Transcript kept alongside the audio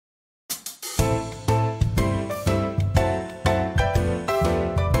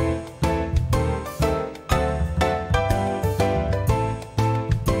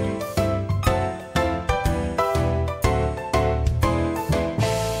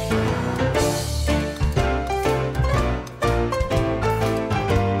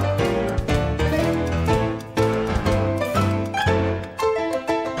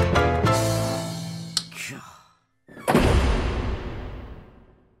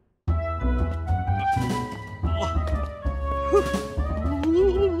Oh!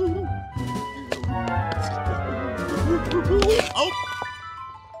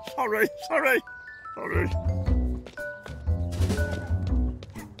 Sorry.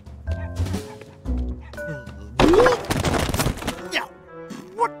 Yeah,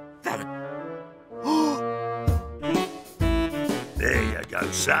 what the? There you go,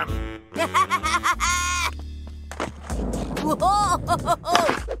 son.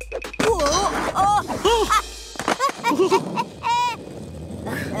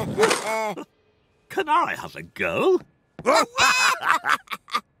 Can I have a go?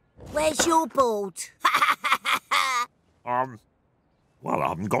 Where's your board? Well, I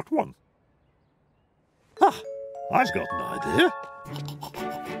haven't got one. Ah, I've got an idea.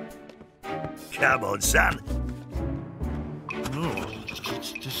 Come on, son.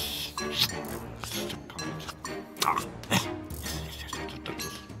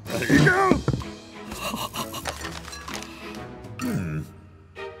 There you go.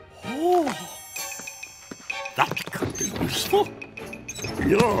 Oh, that could be useful.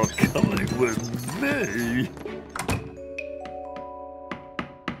 You're coming with me.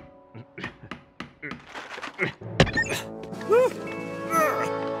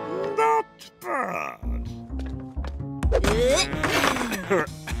 Not bad.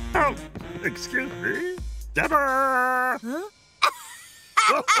 Oh, excuse me. Deborah! Huh?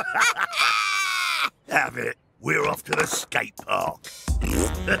 Have it. We're off to the skate park.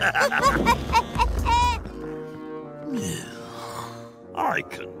 I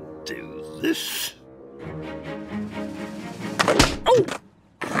can do this. Oh!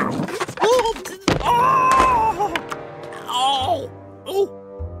 Oh! Oh! Oh! Oh!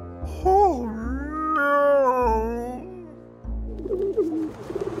 Oh no!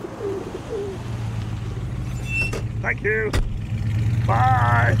 Thank you.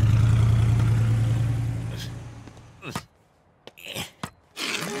 Bye.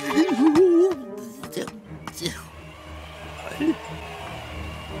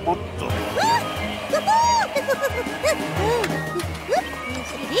 What the?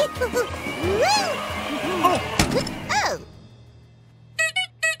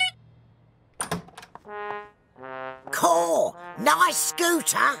 Cool. Nice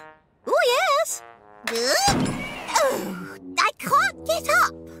scooter. Oh, yes. I can't get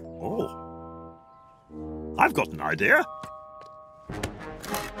up. Oh. I've got an idea.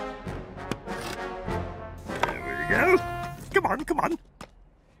 There we go. Come on.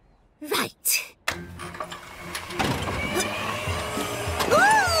 Right.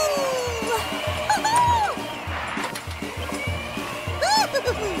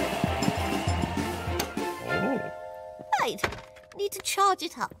 Oh. Right. Need to charge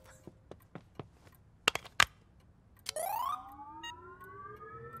it up.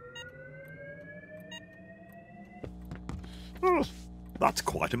 Oh, that's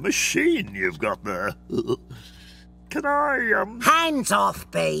quite a machine you've got there. Can I, Hands off,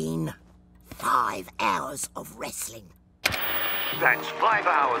 Bean. 5 hours of wrestling. That's 5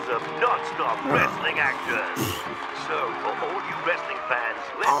 hours of non-stop wrestling action. So, for all you wrestling fans,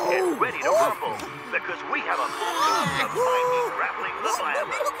 let's get ready to rumble, because we have a mighty grappling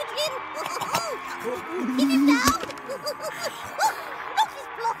revival. Look at him! Get him down! Knock his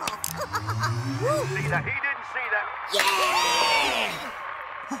block off! See that? He didn't see that. Yeah!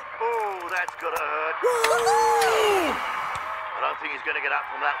 Oh, that's gonna hurt. I don't think he's gonna get up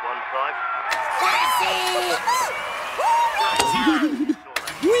from that one, Clive.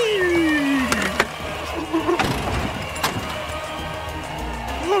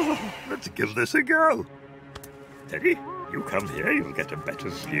 Let's give this a go. Teddy, you come here, you'll get a better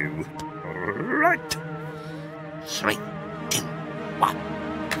view. Right. 3, 2, 1.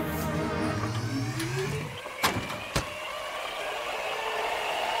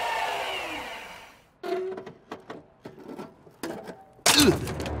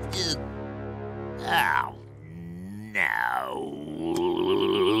 Oh, no.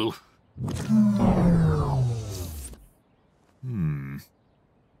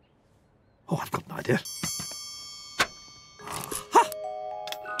 Oh, I've got an idea. Ha!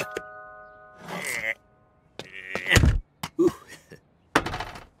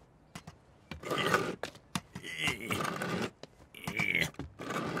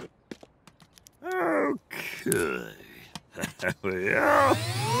 Okay. There we are.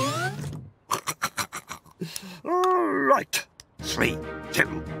 All right. 3, 2,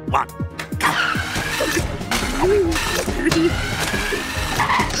 1, go. Pretty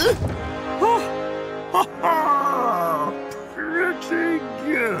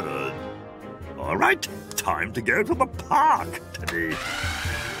good. All right, time to go to the park, Teddy.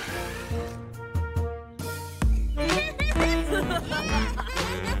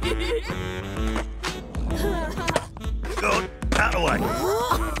 Good. Out of the way.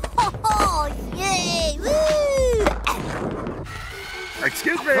 Oh, yeah! Woo!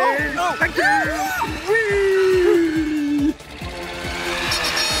 Excuse me. No. Thank you. Whee!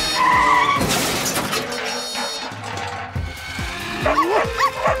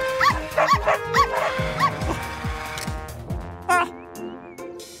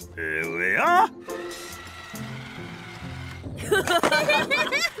 Here we are.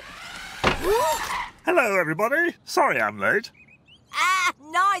 Hello, everybody. Sorry I'm late. Ah,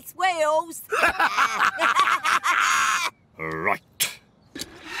 nice wheels! Right.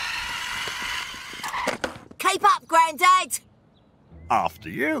 Keep up, Grandad! After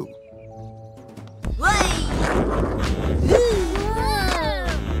you. Whee!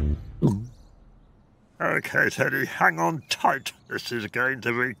 Okay, Teddy, hang on tight. This is going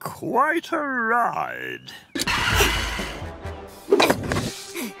to be quite a ride.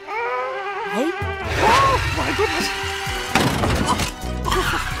 Hey? Oh, my goodness.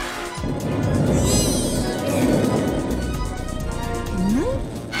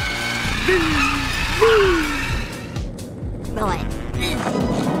 Right.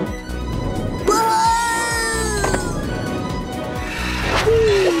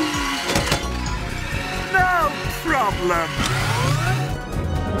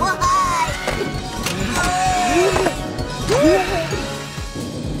 Whoa! No problem.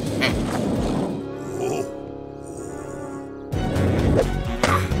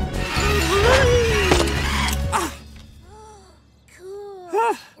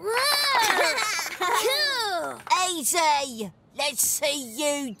 Easy. Let's see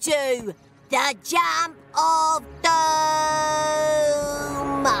you do the jump of doom.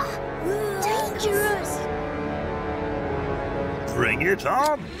 Dangerous. Bring it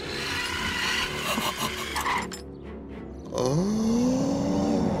on.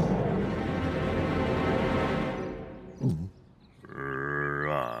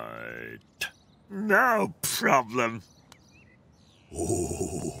 Right. No problem.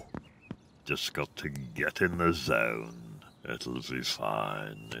 Oh, just got to get in the zone. It'll be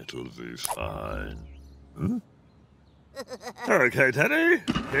fine. It'll be fine. Hmm? Okay, Teddy.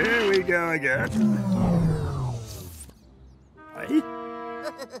 Here we go again. Hey.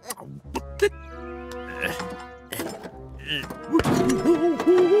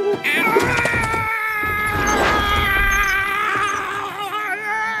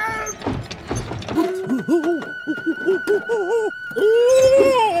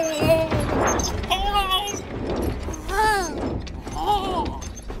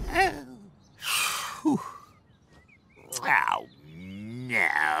 Oh,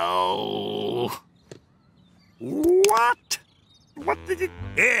 no. What? What did it...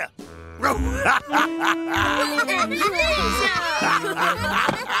 Here. Whoa,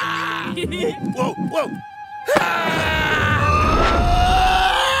 whoa.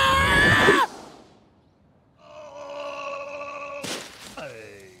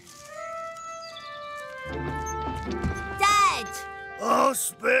 Dad!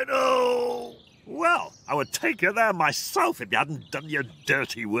 Hospital! Well, I would take you there myself if you hadn't done your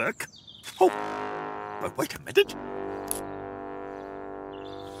dirty work. Oh, but wait a minute.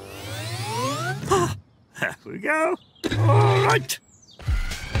 There we go. All right.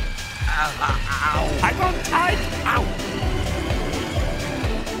 Hang on tight. Ow.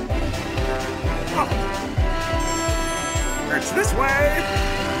 Oh. It's this way.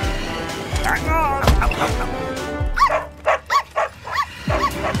 Hang on.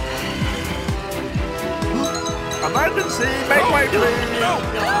 Emergency, make way, please.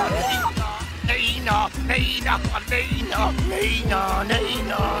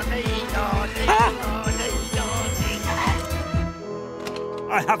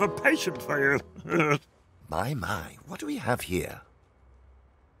 I have a patient for you. My, what do we have here?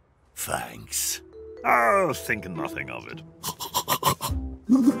 Thanks. Oh, think nothing of it.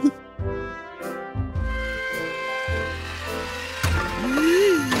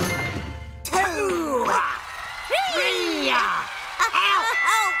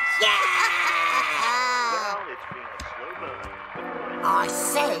 I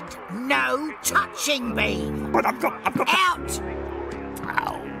said no touching me. But I've got... Out!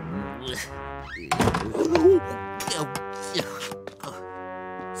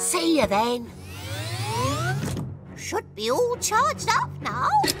 See you then. Should be all charged up now.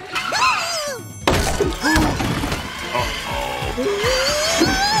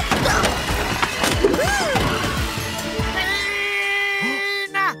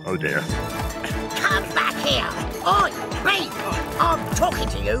 Oh, dear. Come back here. Oi, Bean, I'm talking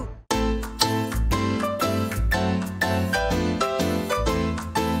to you.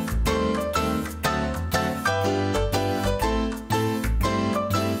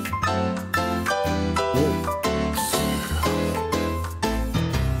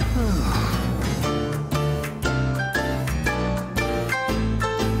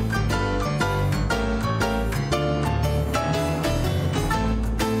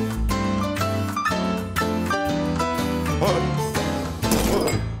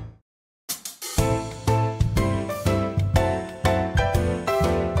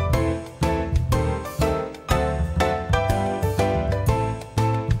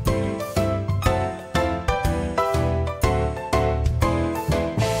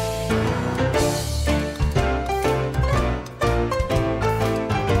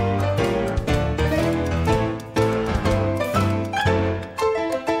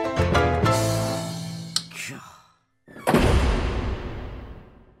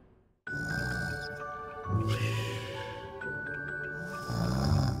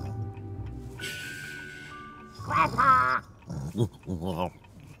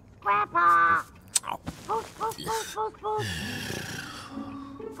 Scrapper! Push, push, push, push, push.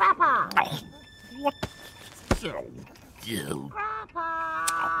 Scrapper! What? Oh, you.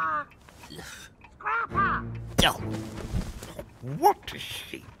 Scrapper! Scrapper! What is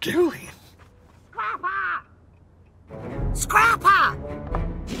she doing? Scrapper! Scrapper!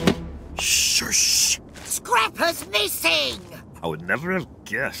 Shush! Scrapper's missing! I would never have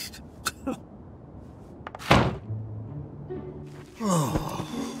guessed.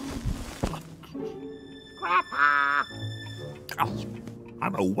 Scrapper! Oh,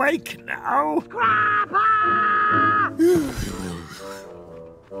 I'm awake now. Scrapper!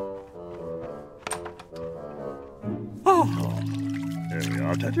 Oh, there we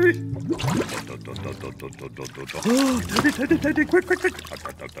are, Teddy. Teddy, Teddy, quick, quick, quick.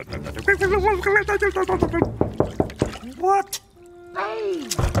 What? Bean!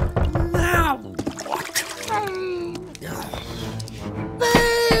 Now what? Bean!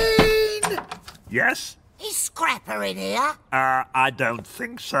 Bean! Yes? Is Scrapper in here? I don't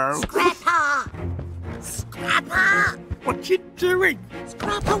think so. Scrapper! Scrapper! What you doing?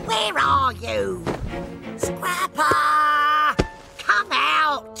 Scrapper, where are you? Scrapper! Come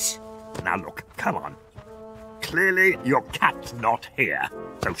out! Now look, come on. Clearly your cat's not here.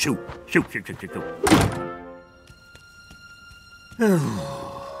 So shoot, shoot, shoot, shoot, shoot, shoot.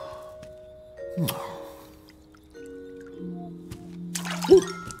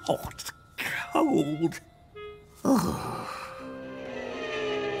 Oh, it's cold. Oh.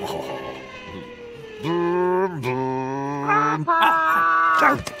 Boom, boom. Oh, I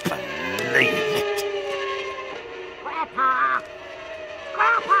don't believe it. Scrapper!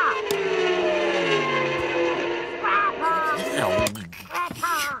 Scrapper!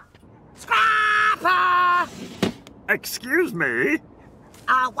 Scrapper! Scrapper! Excuse me?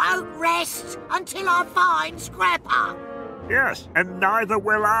 I won't rest until I find Scrapper. Yes, and neither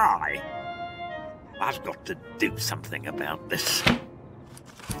will I. I've got to do something about this.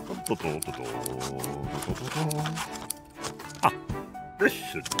 Ah, this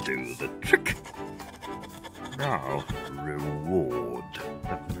should do the trick. Now, reward.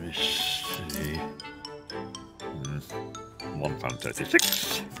 Let me see.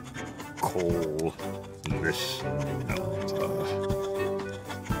 £1.36. Call this number.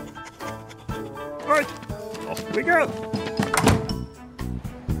 Right, off we go.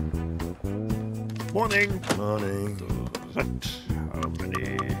 Morning. Morning. How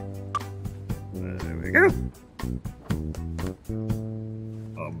many? There we go.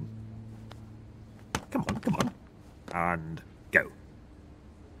 Come on, come on. And go.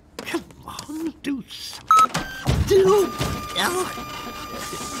 Come on, do something.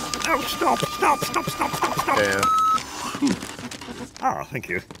 Oh, stop, stop, stop, stop, stop, stop. Yeah. Ah, thank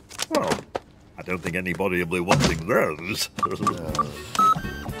you. Well, I don't think anybody will be wanting those.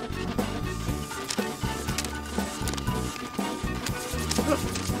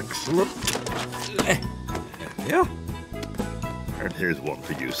 Excellent. Yeah. And here's one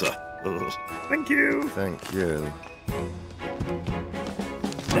for you, sir. Thank you. Thank you.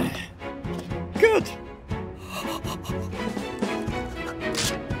 Good.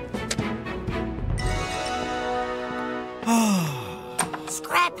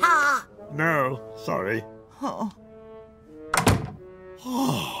 Scrapper! No, sorry. Oh.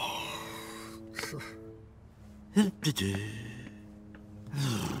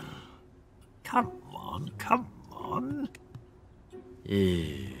 Come on, come on.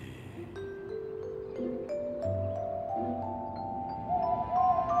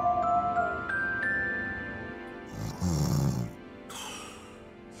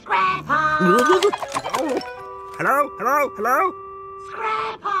 Scrapper! Hello, hello, hello?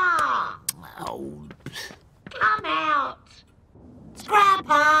 Scrapper! Oh. Come out!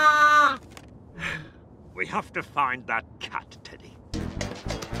 Scrapper! We have to find that cat, Teddy.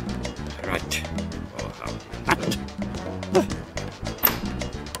 Right. That.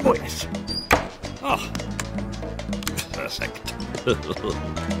 Oh, yes. Oh. Perfect.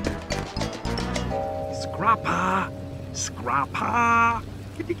 Scrapper! Scrapper!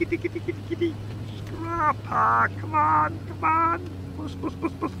 Kitty, kitty, kitty, kitty, kitty. Scrapper! Come on, come on. Puss, puss,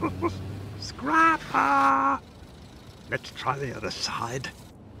 puss, puss, puss, puss. Scrapper! Let's try the other side.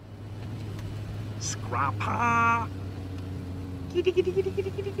 Scrapper! Kitty, kitty, kitty,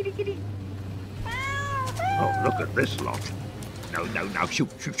 kitty, kitty, kitty, kitty. Oh, look at this lot. No, no, no. Shoot,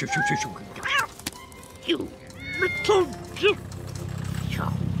 shoot, shoot, shoot, shoot, shoot. You little...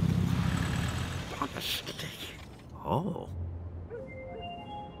 Honestly. Oh.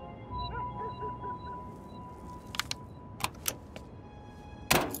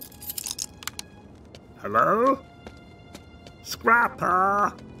 Hello?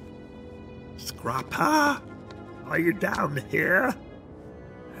 Scrapper! Scrapper? Are you down here?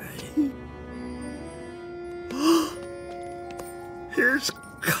 His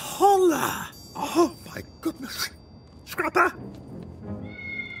collar! Oh my goodness! Scrapper!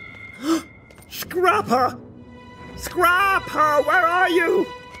 Scrapper! Scrapper, where are you?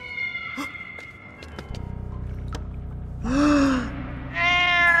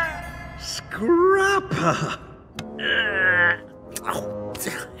 Scrapper! Oh,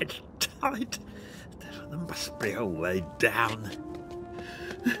 it's tight. There must be a way down.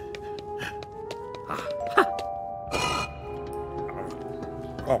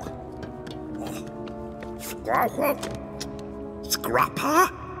 Scrapper? Scrapper?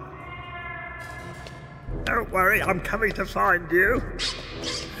 Don't worry, I'm coming to find you.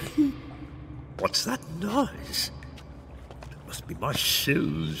 What's that noise? It must be my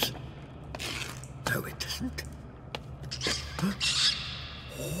shoes. No, it isn't.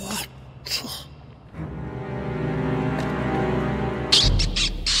 What?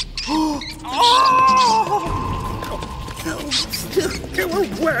 Oh! No, go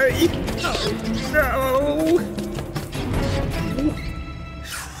away! Oh, no!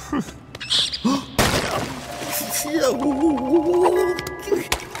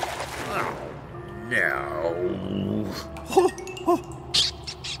 No.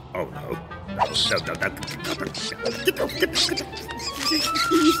 Oh no. No.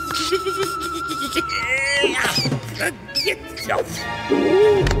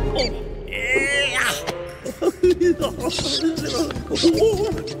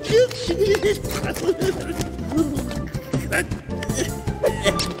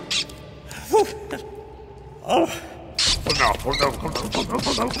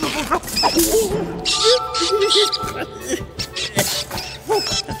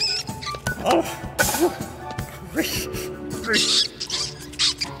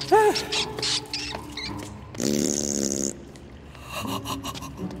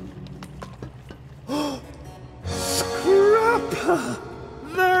 Scrapper!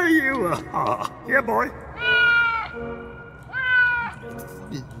 There you are. Here, boy.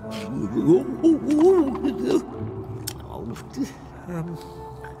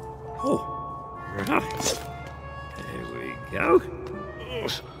 Right. There we go.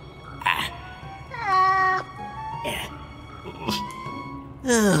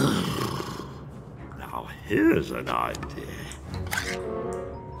 Now here's an idea.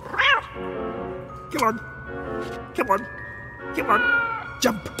 Come on. Come on. Come on.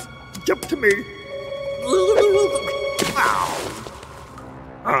 Jump. Jump to me.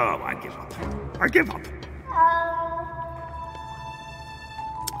 Oh, I give up. I give up.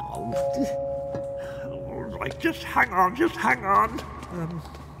 Oh. All right, just hang on, just hang on.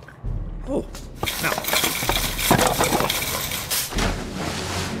 Oh, now.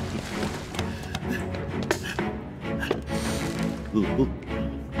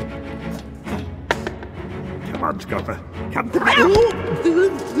 Come on, Scopper. Come to me. Uh-oh.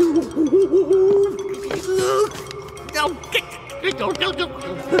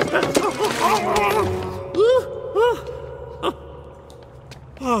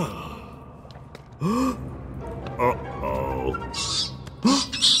 No.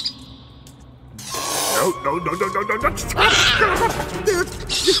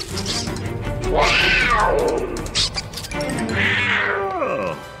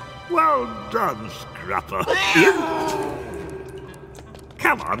 Oh, well done, Scrapper.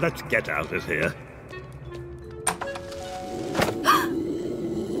 Come on, let's get out of here.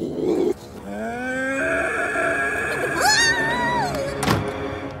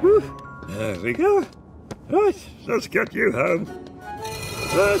 There we go. Right, let's get you home.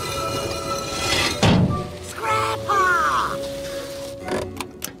 Scrapper!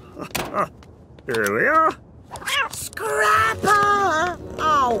 Here we are. Scrapper!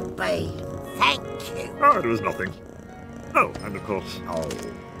 Oh, Bean, thank you. Oh, it was nothing. Oh, and of course. Oh.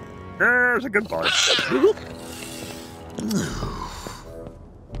 There's a goodbye.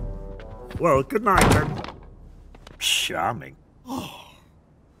 Well, good night then. Charming. Oh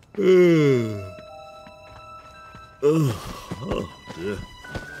dear.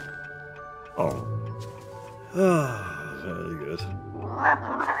 Oh. Very good.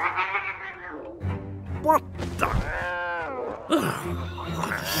 What the?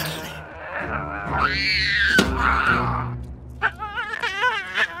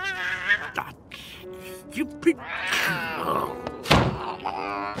 That stupid.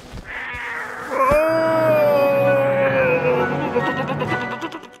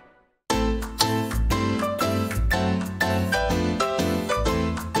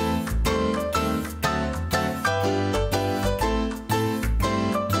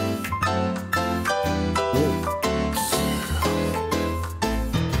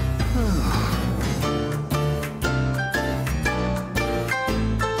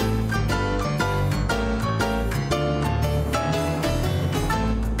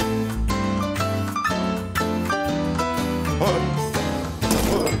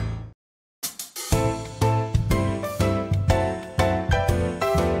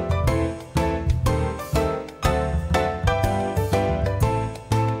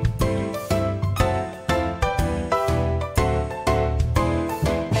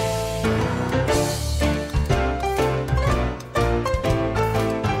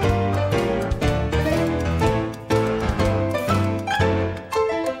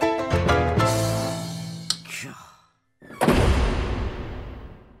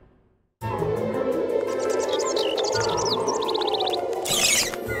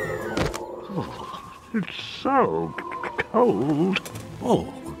 so cold.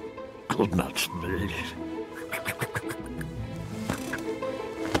 Oh, goodness me.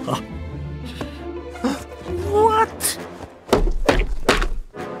 What?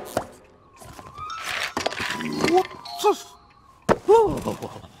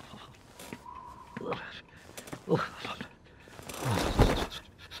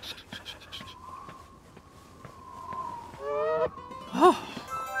 Oh,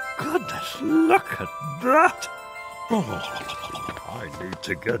 goodness, look at that. Oh, I need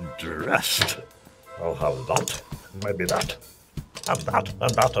to get dressed. I'll have that, maybe that, and that,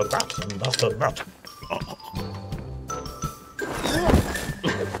 and that, and that, and that, and that.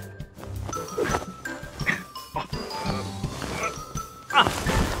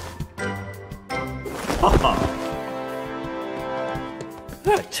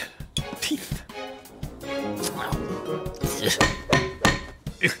 Right, teeth.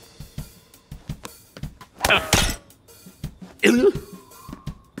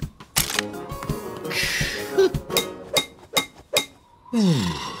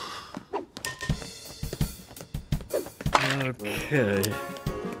 Okay.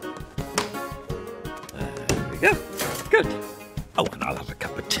 There we go. Good. Oh, and I'll have a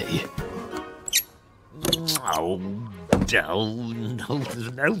cup of tea. Oh, no.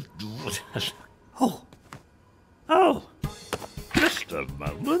 Oh, just a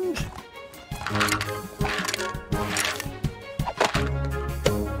moment.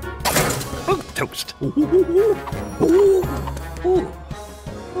 Oh, toast.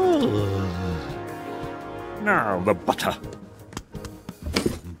 Now the butter.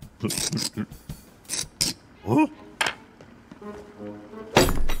 Huh?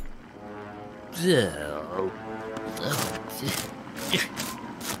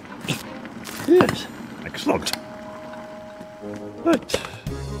 Yes, excellent. Right.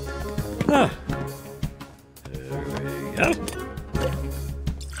 There we go.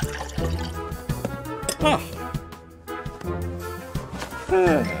 There.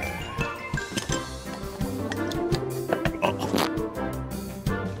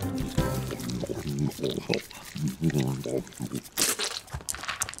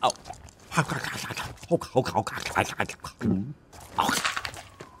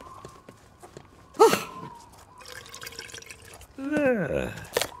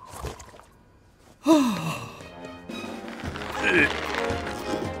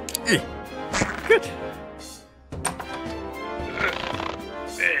 Good.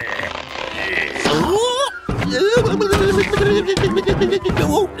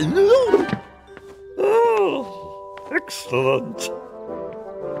 Oh, excellent.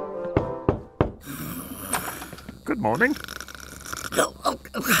 Good morning.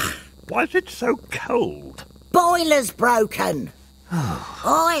 Why is it so cold? Boiler's broken.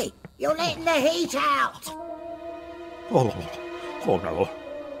 Oi, you're letting the heat out. Oh no.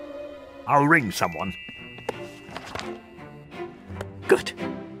 I'll ring someone. Good.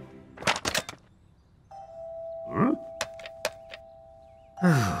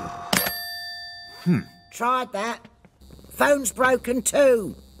 Tried that. Phone's broken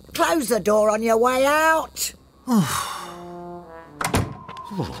too. Close the door on your way out. Oh.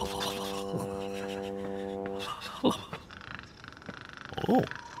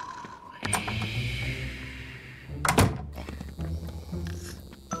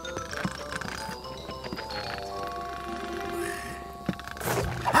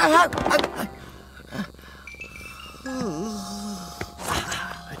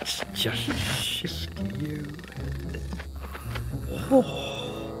 Let's just shift you.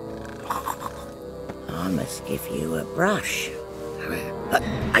 I must give you a brush.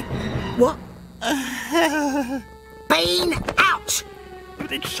 What? Bean, out!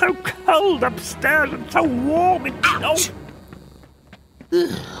 But it's so cold upstairs and so warm in... Out!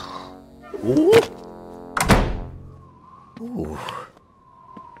 Oh. Ooh.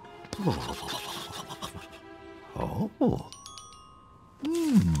 Oh.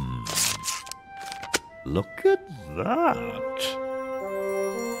 Look at that.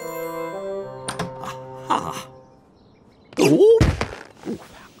 Aha. Oh.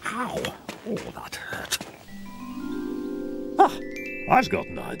 Ow. Oh, that hurt. Ah, I've got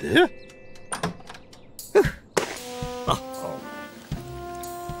an idea. Oh.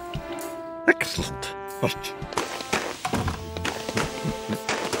 Excellent. Right.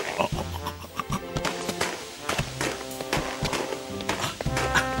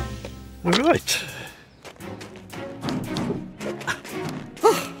 Right.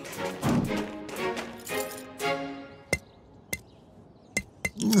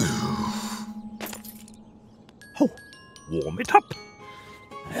 Oh, warm it up.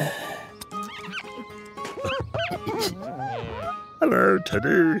 Hello,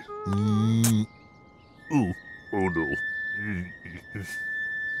 Teddy. Oh, oh no.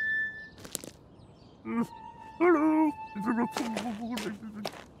 Hello.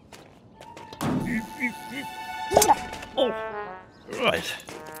 Oh, right.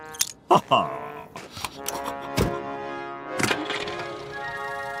 Ha ha.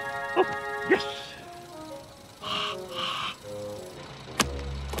 Oh, yes.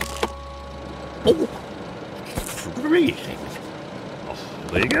 Oh, freezing. Off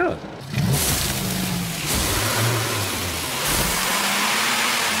we go.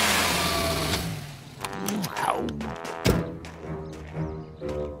 Wow.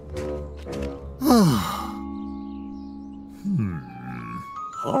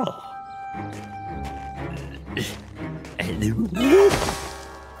 Oh. Hello.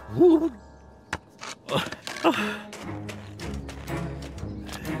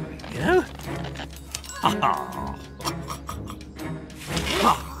 There we go. Ha ha.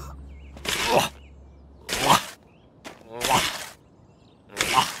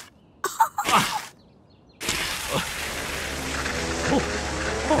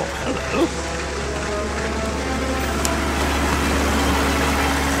 Oh, hello.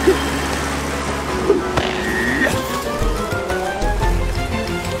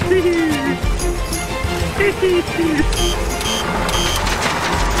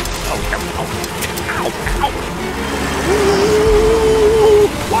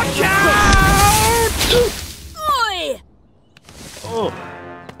 Watch out! Oi! Oh,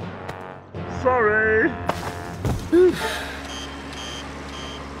 sorry.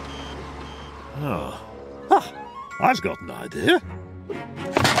 Oh, ah, I've got an idea.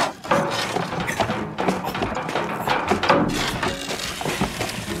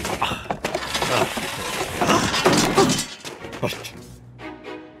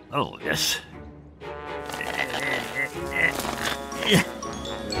 Oh, yes.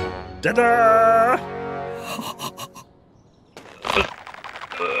 Ta-da!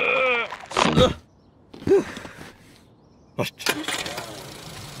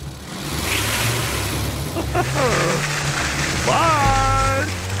 Bye!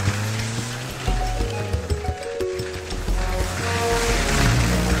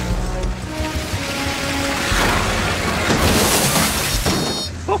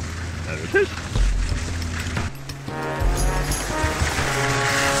 Oh, there it is.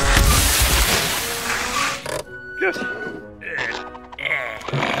 Yes.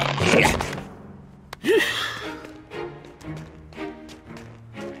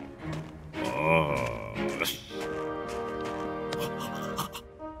 Oh.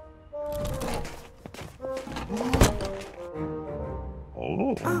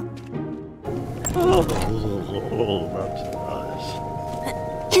 Oh, that's nice.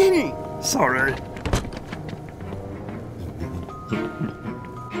 Sorry.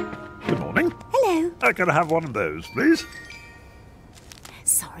 Good morning. Hello. Can I have one of those, please?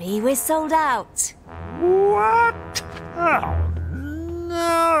 Sorry, we're sold out. What? Oh,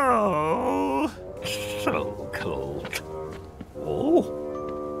 no. So cold.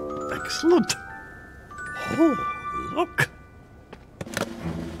 Oh, excellent. Oh, look.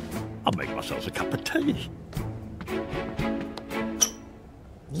 I'll make myself a cup of tea.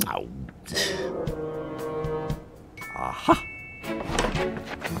 Ow. Aha.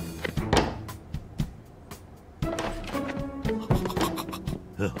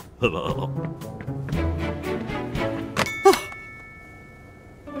 Hello.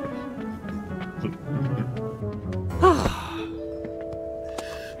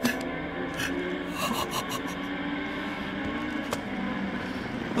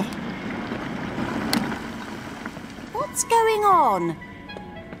 What's going on?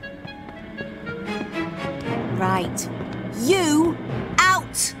 Right. You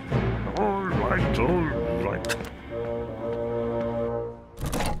out! All right, all right.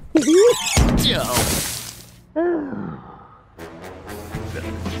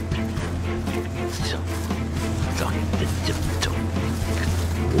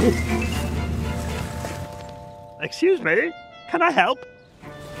 Excuse me, can I help?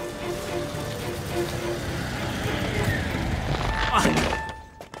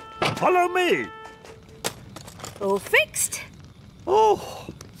 Follow me. All fixed? Oh,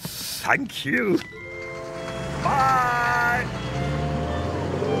 thank you. Bye.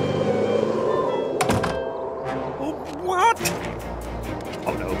 Oh, what?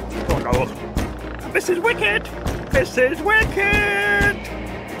 Oh no, oh no. This is wicked. This is wicked.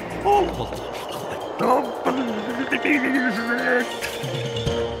 Oh, don't believe it.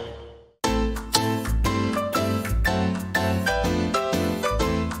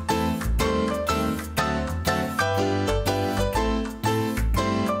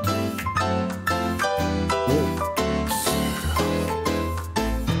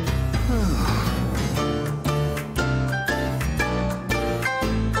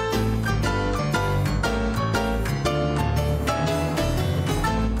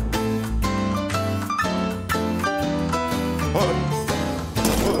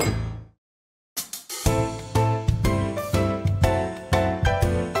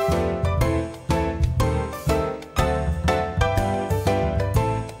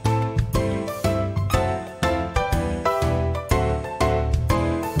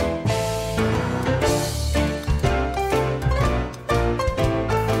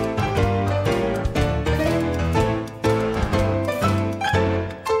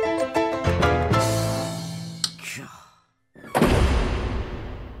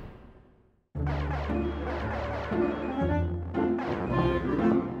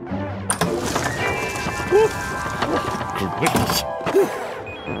 wings.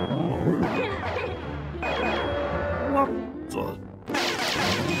 What the?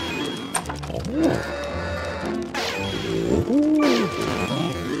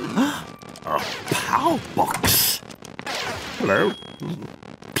 A power box. Hello.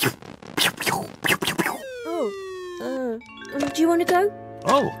 Do you want to go?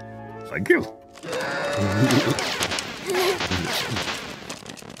 Oh, thank you.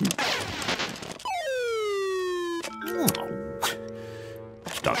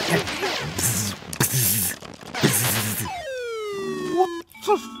 Stop it. What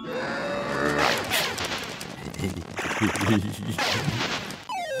the?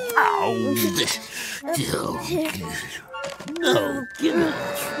 Ow. No, get out.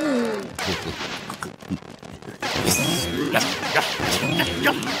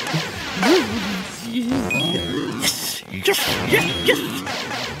 Yes.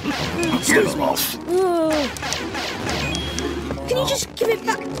 Get him off. Can you just give it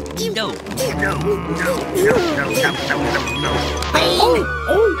back? No.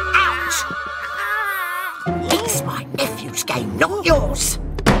 Ouch! It's my nephew's game, not yours.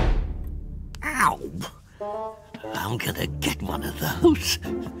 Ow. I'm gonna get one of those.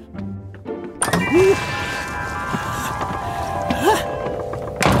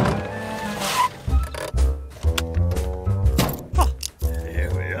 Here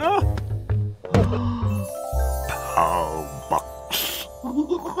we are. Power box.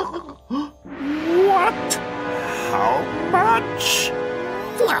 What? How much?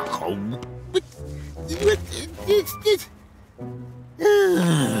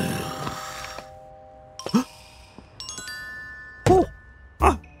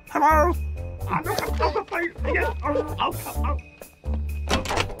 Hello?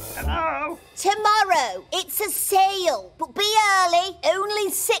 Hello? Tomorrow, it's a sale, but be early. Only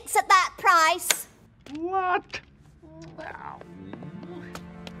 6 at that price. What?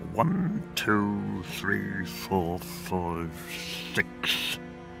 1, 2, 3, 4, 5, 6.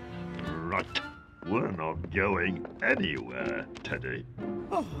 Right. We're not going anywhere, Teddy.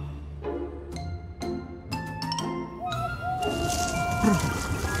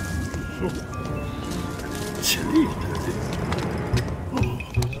 Chilly, Teddy.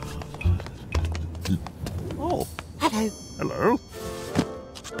 Oh. Hello. Hello.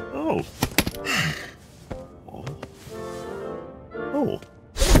 Oh. Oh.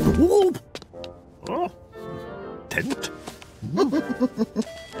 Oh. Oh. Tent.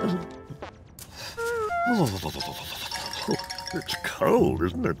 It's cold,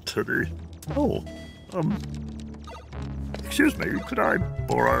 isn't it, Teddy? Oh. Excuse me, could I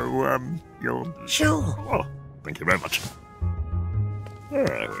borrow, your... Sure. Oh, thank you very much.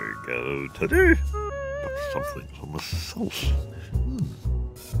 There we go, Teddy. Got something on the sauce.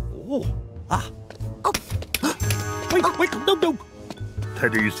 Oh. Oh. Wait, no.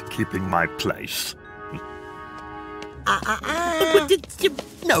 Teddy's keeping my place.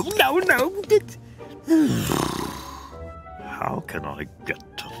 No. How can I get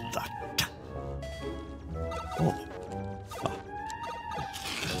to that? Oh.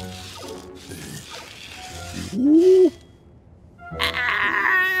 Ooh.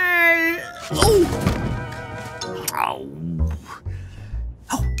 Ow.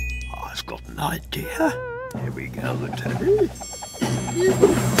 Oh, I've got an idea. Here we go, Teddy.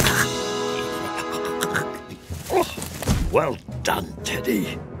 Oh, well done,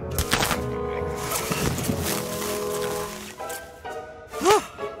 Teddy.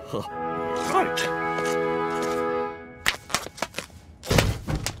 Right.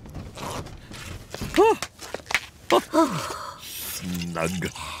 Snug.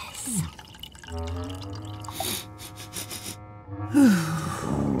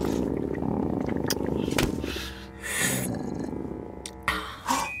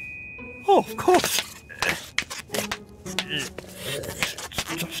 Oh, of course.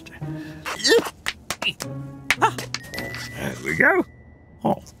 Just... There we go.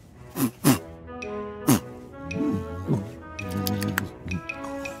 Oh.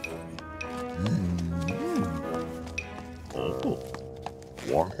 Oh.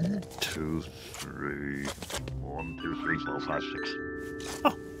 1, 2, 3. 1, 2, 3, 4, 5, 6.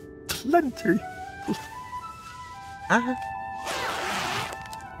 Oh, plenty.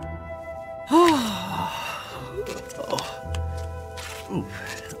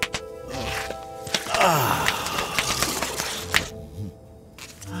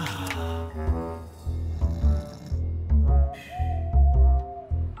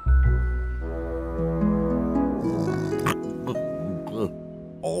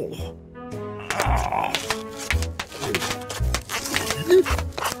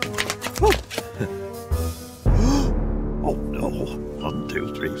 Oh,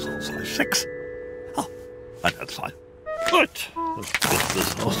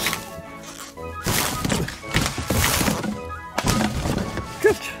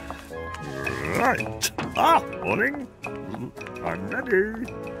 Good. Right. Ah, morning. I'm ready.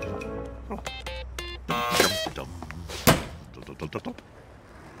 Dum, dum.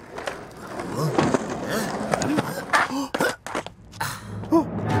 Oh.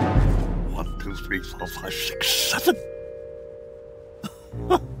 1, 2, 3, 4, 5, 6, 7.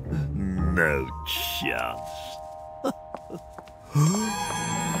 No chance.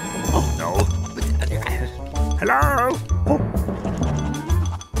 Oh no. Hello? Oh,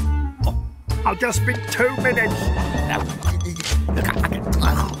 I'll just be 2 minutes.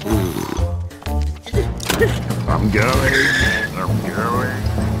 I'm going.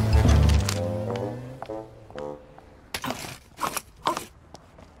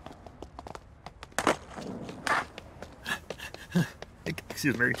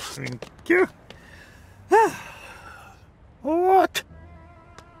 Excuse me. Thank you. What?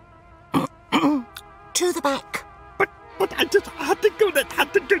 To the back. But I just had to do this.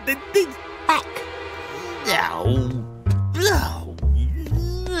 Back. No.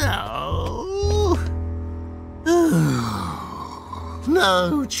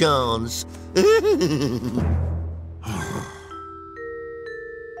 No chance.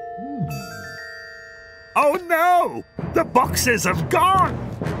 Oh no! The boxes have gone!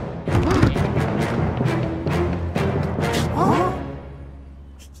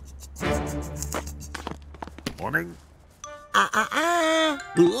 Morning.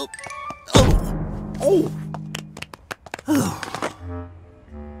 Oh. Oh.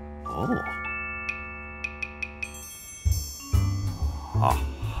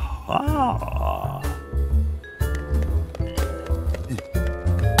 Ah.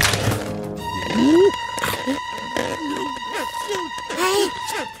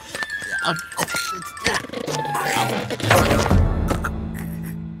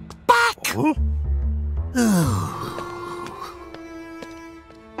 Back.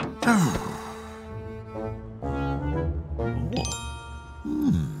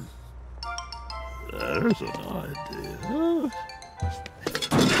 There's an idea.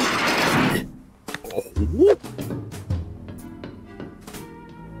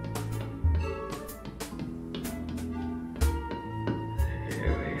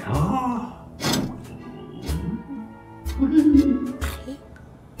 Here we are.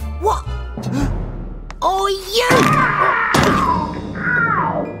 What? Oh, you!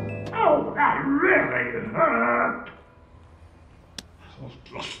 Oh, that really hurt.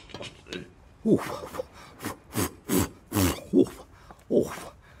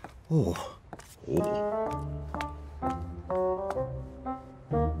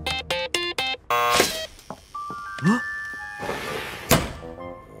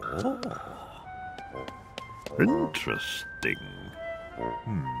 Interesting.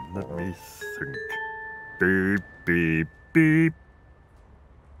 Let me think. Beep, beep, beep.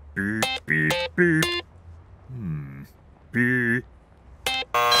 Beep, beep, beep. Beep.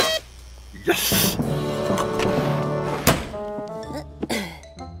 Yes!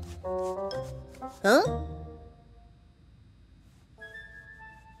 Huh?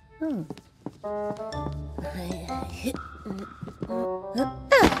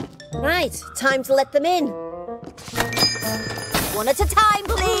 Right, time to let them in. One at a time,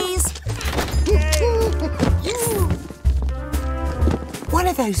 please. One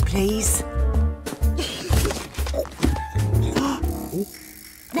of those, please.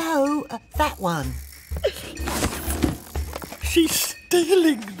 No, that one. She's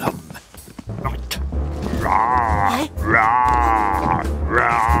stealing them. Not. Rah, rah,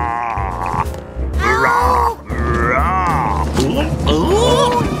 rah. Rah, rah.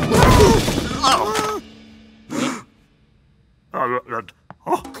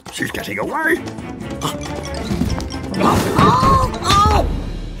 Oh, she's getting away.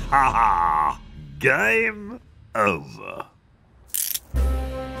 Ha ha. Game over.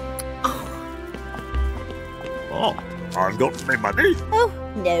 Oh, I've got my money. Oh,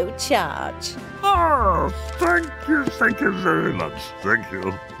 no charge. Oh, thank you very much. Thank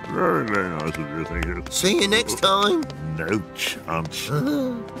you. Very, very nice of you, thank you. See you next time. No chance.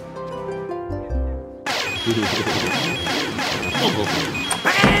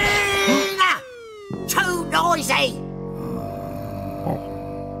 Too noisy!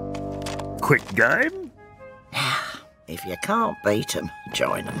 Quick game? If you can't beat them,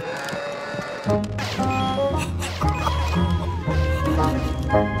 join them.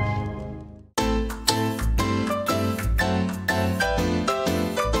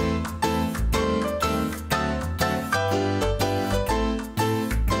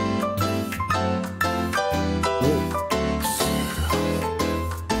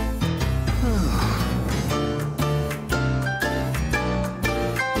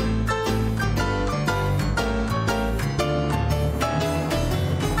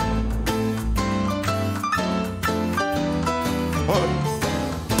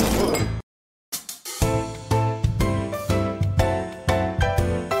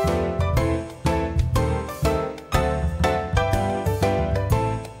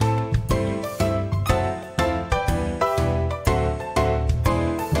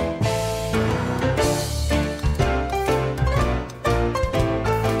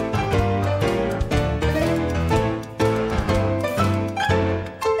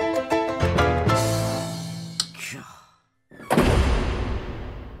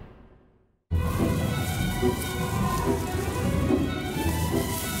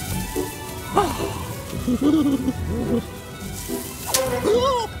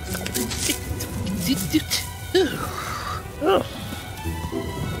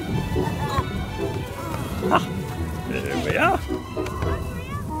 There we are.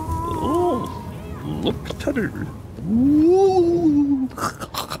 Oh, look, Teddy. Ooh.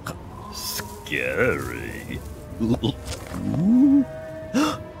 Scary. Ooh.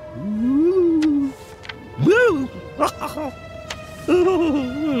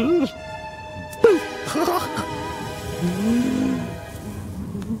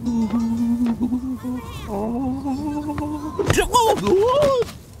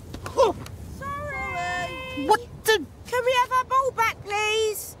 Sorry. What the? Can we have our ball back,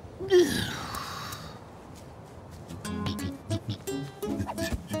 please?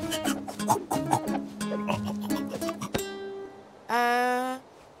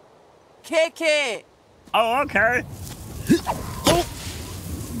 Kick it. Oh, okay. Oh,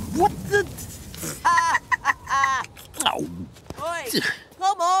 what the? Oh. Oi,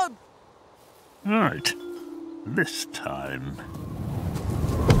 come on. Right. This time.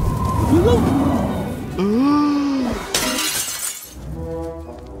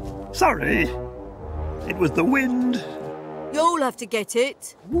 Sorry. It was the wind. You'll have to get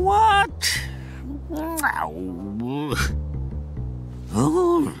it. What? Ow.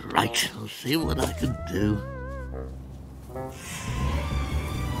 All right, I'll see what I can do.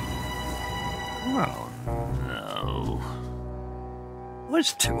 Oh, no.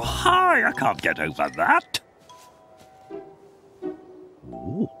 It's too high. I can't get over that.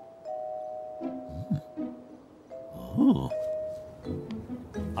 Ooh. Oh.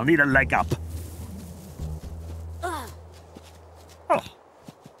 I'll need a leg up. Oh.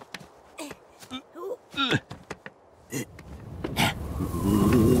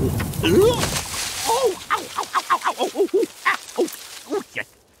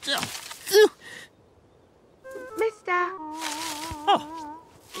 Mister.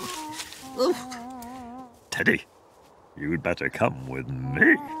 Oh. Teddy, you'd better come with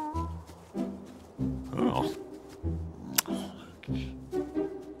me. Oh.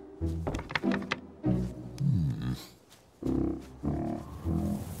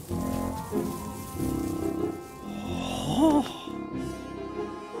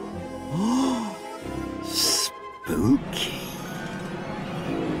 Spooky.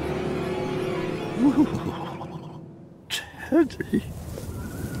 Ooh. Teddy.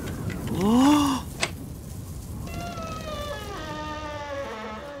 Oh.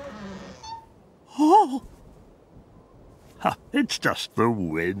 Oh. Ha, it's just the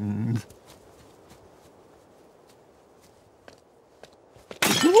wind.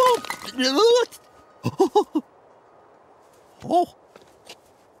 Oh. Oh.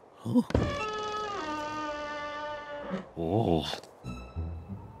 Oh.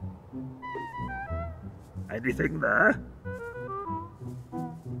 Anything there?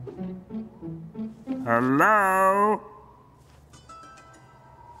 Hello?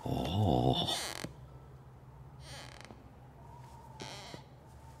 Oh.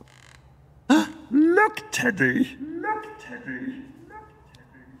 Look, Teddy. Look, Teddy. Look,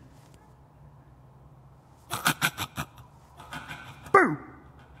 Teddy. Boo!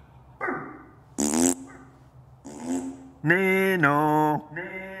 Boo! Nino.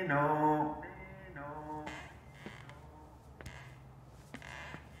 Nino.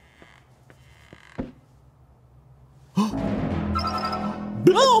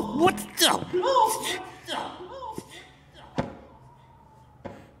 Oh, what the?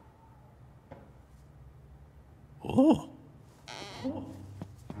 Oh.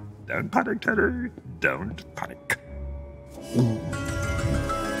 Don't panic, Teddy. Don't panic.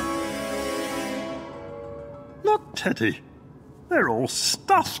 Look, Teddy. They're all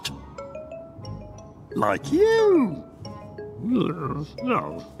stuffed. Like you.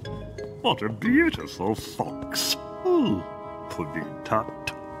 Oh, what a beautiful fox. Oh, pudding tut.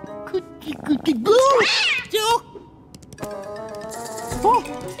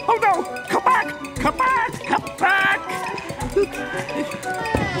 Oh no! Come back! Come back! Come back!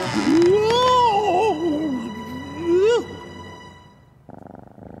 No.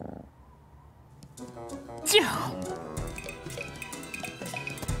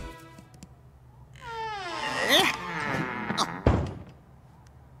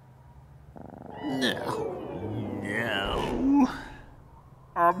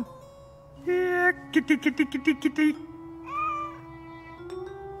 Here, kitty, kitty, kitty, kitty.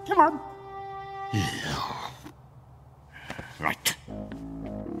 Come on. Right.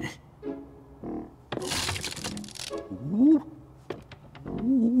 Ooh.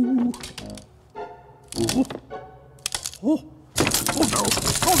 Ooh. Ooh. Oh. Oh no.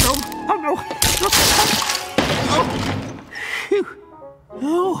 Oh no. Oh no. Phew.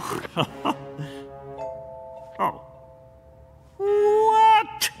 Oh. Oh.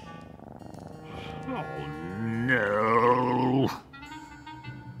 What? Oh, no.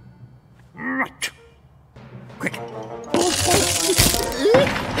 Right. Quick. Oh.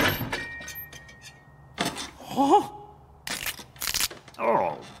 Oh.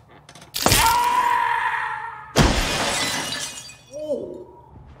 Oh.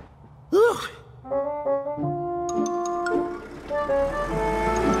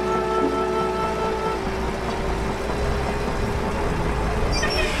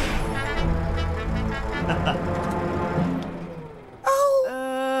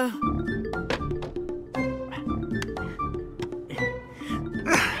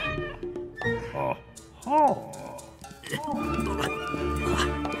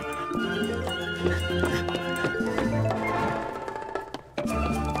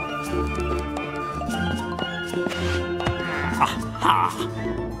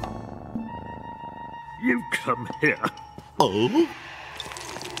 You come here. Oh?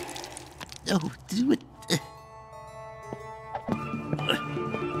 Oh, do it.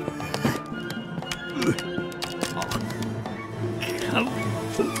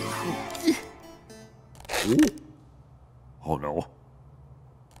 Oh no.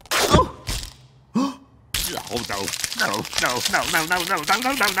 Oh! Oh no. No, no, no, no, no, no, no,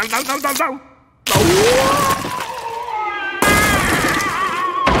 no, no, no, no, no, no, no.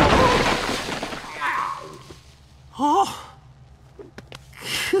 Oh.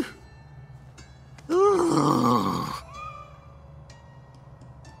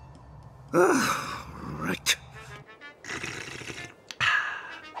 Right.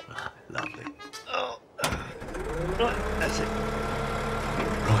 Lovely. Oh. Right, that's it.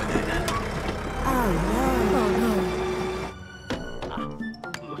 Right then.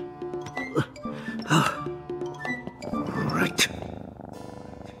 Right.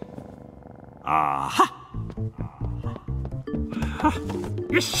 Aha!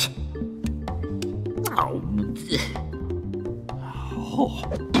 Yes! Oh. Oh.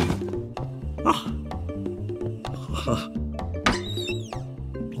 Ah.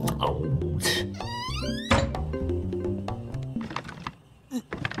 Oh.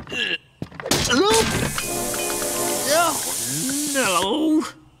 No.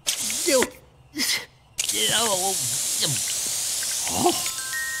 Oh.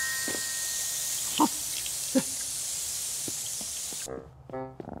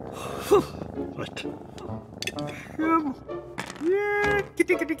 Right. Yeah.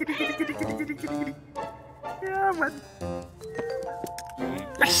 Come on.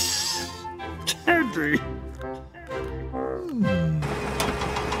 Yes. Teddy.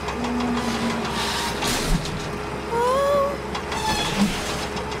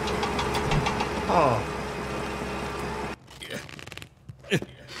 Oh.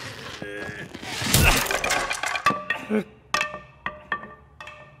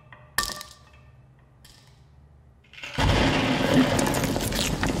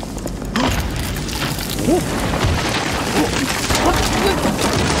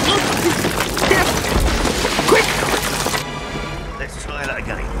 Quick! Let's try that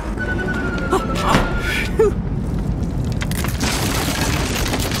again.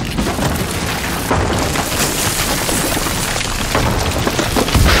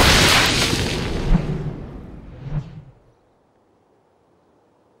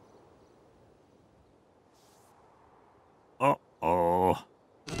 Uh-oh.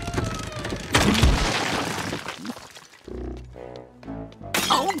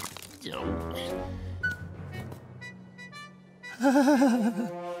 Oh,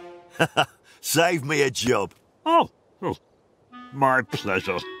 Save me a job. oh, my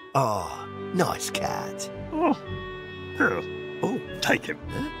pleasure. Oh, nice cat. Oh, here. Oh, take him.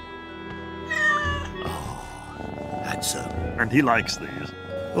 Oh, handsome. And he likes these.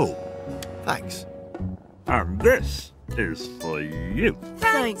 Oh, thanks. And this is for you.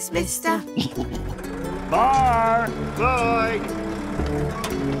 Thanks, mister. Bye. Bye.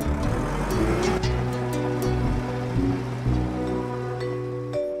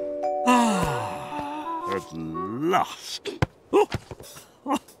 At last. Oh, Can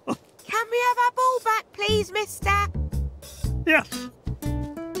we have our ball back, please, mister? yes,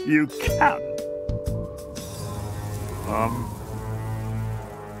 you can.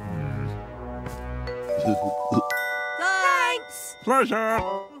 Thanks. Pleasure.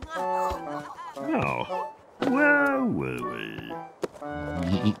 Now, where were we?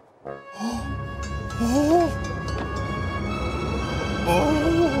 Oh.